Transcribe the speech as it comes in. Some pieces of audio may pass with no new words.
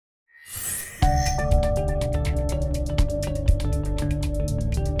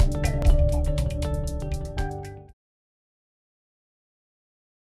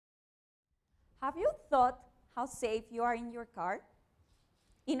Have you thought how safe you are in your car?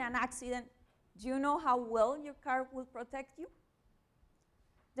 In an accident, do you know how well your car will protect you?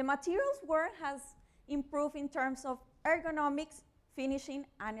 The materials world has improved in terms of ergonomics, finishing,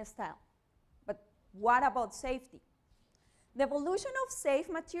 and style. But what about safety? The evolution of safe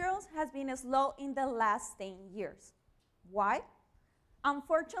materials has been slow in the last 10 years. Why?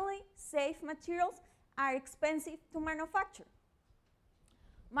 Unfortunately, safe materials are expensive to manufacture.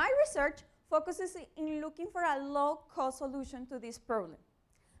 My research focuses in looking for a low-cost solution to this problem.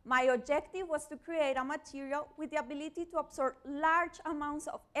 My objective was to create a material with the ability to absorb large amounts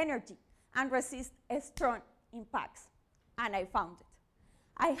of energy and resist strong impacts, and I found it.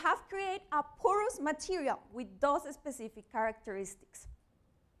 I have created a porous material with those specific characteristics.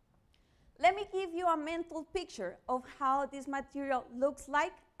 Let me give you a mental picture of how this material looks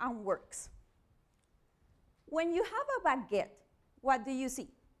like and works. When you have a baguette, what do you see?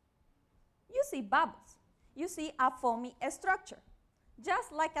 You see bubbles. You see a foamy structure,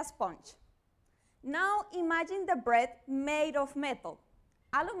 just like a sponge. Now imagine the bread made of metal,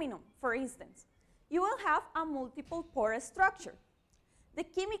 aluminum, for instance. You will have a multiple pore structure. The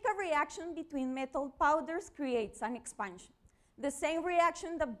chemical reaction between metal powders creates an expansion, the same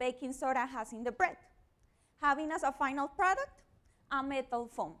reaction that baking soda has in the bread, having as a final product a metal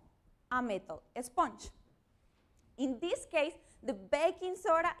foam, a metal sponge. In this case, the baking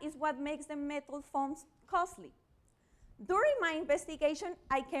soda is what makes the metal foams costly. During my investigation,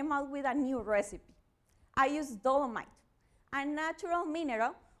 I came out with a new recipe. I used dolomite, a natural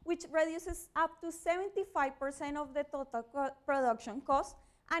mineral which reduces up to 75% of the total production cost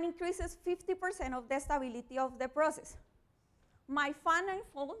and increases 50% of the stability of the process. My fan and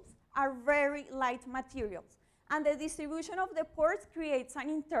foams are very light materials, and the distribution of the pores creates an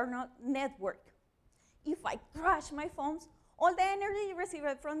internal network. If I crush my foams, all the energy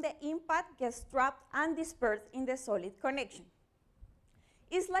received from the impact gets trapped and dispersed in the solid connection.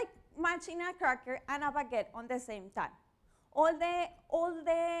 It's like matching a cracker and a baguette on the same time. All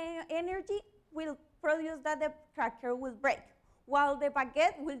the energy will produce that the cracker will break, while the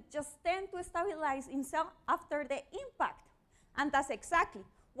baguette will just tend to stabilize itself after the impact. And that's exactly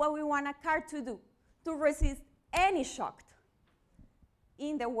what we want a car to do, to resist any shock.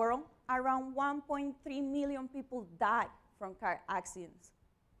 In the world, around 1.3 million people die from car accidents.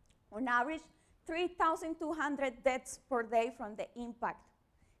 On average, 3,200 deaths per day from the impact.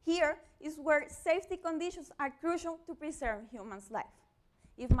 Here is where safety conditions are crucial to preserve humans' life.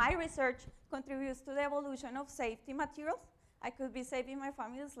 If my research contributes to the evolution of safety materials, I could be saving my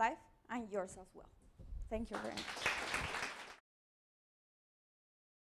family's life and yours as well. Thank you very much.